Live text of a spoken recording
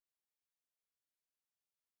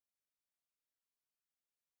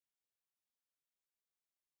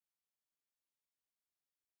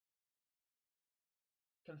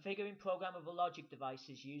Configuring programmable logic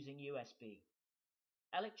devices using USB.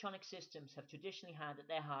 Electronic systems have traditionally had at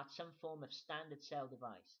their heart some form of standard cell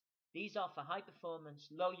device. These offer high performance,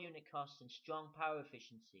 low unit costs, and strong power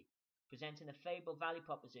efficiency, presenting a favorable value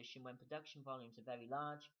proposition when production volumes are very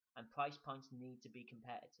large and price points need to be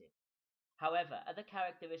competitive. However, other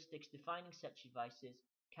characteristics defining such devices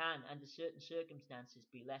can, under certain circumstances,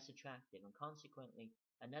 be less attractive, and consequently,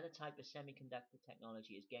 another type of semiconductor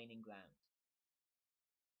technology is gaining ground.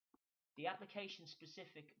 The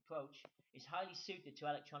application-specific approach is highly suited to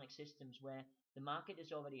electronic systems where the market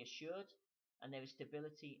is already assured and there is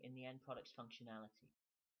stability in the end product's functionality.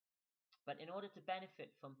 But in order to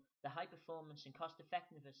benefit from the high performance and cost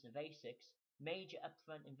effectiveness of ASICs, major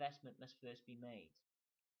upfront investment must first be made.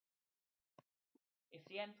 If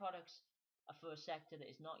the end products are for a sector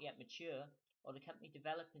that is not yet mature, or the company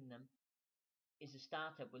developing them is a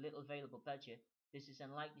startup with little available budget, this is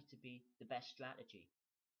unlikely to be the best strategy.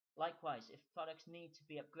 Likewise, if products need to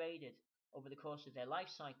be upgraded over the course of their life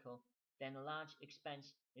cycle, then a large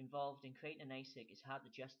expense involved in creating an ASIC is hard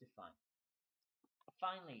to justify.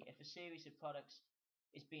 Finally, if a series of products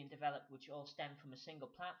is being developed which all stem from a single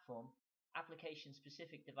platform,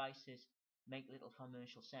 application-specific devices make little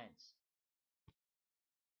commercial sense.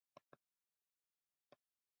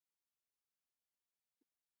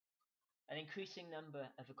 An increasing number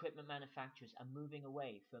of equipment manufacturers are moving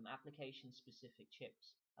away from application-specific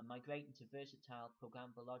chips and migrating to versatile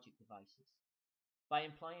programmable logic devices. By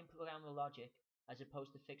employing programmable logic as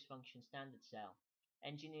opposed to fixed-function standard cell,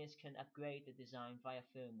 engineers can upgrade the design via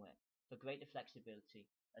firmware for greater flexibility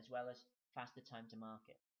as well as faster time to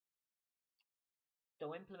market.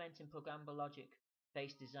 Though implementing programmable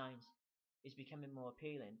logic-based designs is becoming more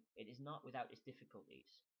appealing, it is not without its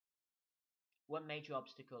difficulties. One major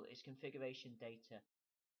obstacle is configuration data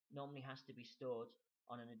normally has to be stored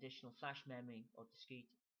on an additional flash memory or discrete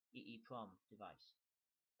EEPROM device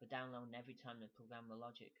for downloading every time the programmable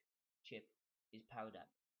logic chip is powered up.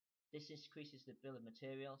 This increases the bill of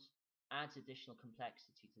materials, adds additional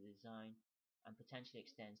complexity to the design, and potentially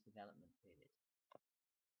extends development period.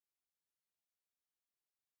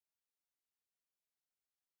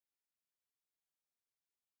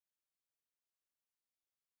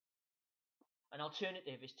 An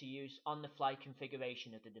alternative is to use on-the-fly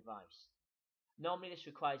configuration of the device. Normally this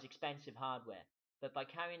requires expensive hardware, but by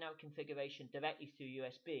carrying out configuration directly through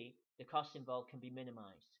USB, the costs involved can be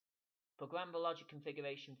minimized. Programmable logic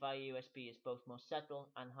configuration via USB is both more subtle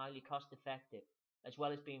and highly cost-effective, as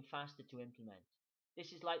well as being faster to implement.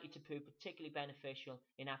 This is likely to prove particularly beneficial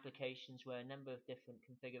in applications where a number of different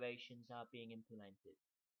configurations are being implemented.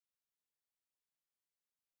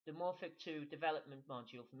 The Morphic2 development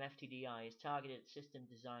module from FTDI is targeted at system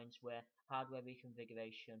designs where hardware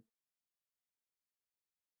reconfiguration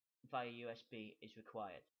via USB is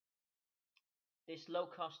required. This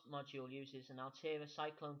low-cost module uses an Altera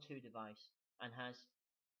Cyclone 2 device and has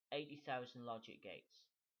 80,000 logic gates.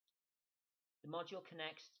 The module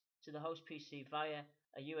connects to the host PC via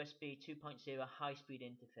a USB 2.0 high-speed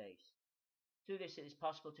interface. Through this, it is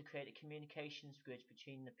possible to create a communications bridge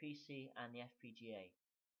between the PC and the FPGA.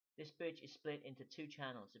 This bridge is split into two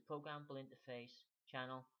channels, a programmable interface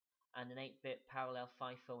channel and an 8-bit parallel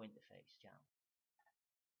FIFO interface channel.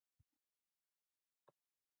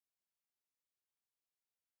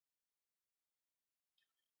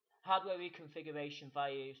 Hardware reconfiguration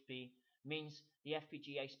via USB means the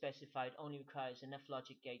FPGA specified only requires enough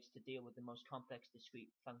logic gates to deal with the most complex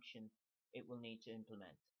discrete function it will need to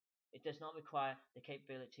implement. It does not require the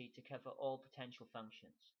capability to cover all potential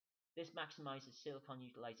functions. This maximizes silicon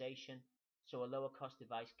utilization, so a lower cost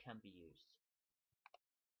device can be used.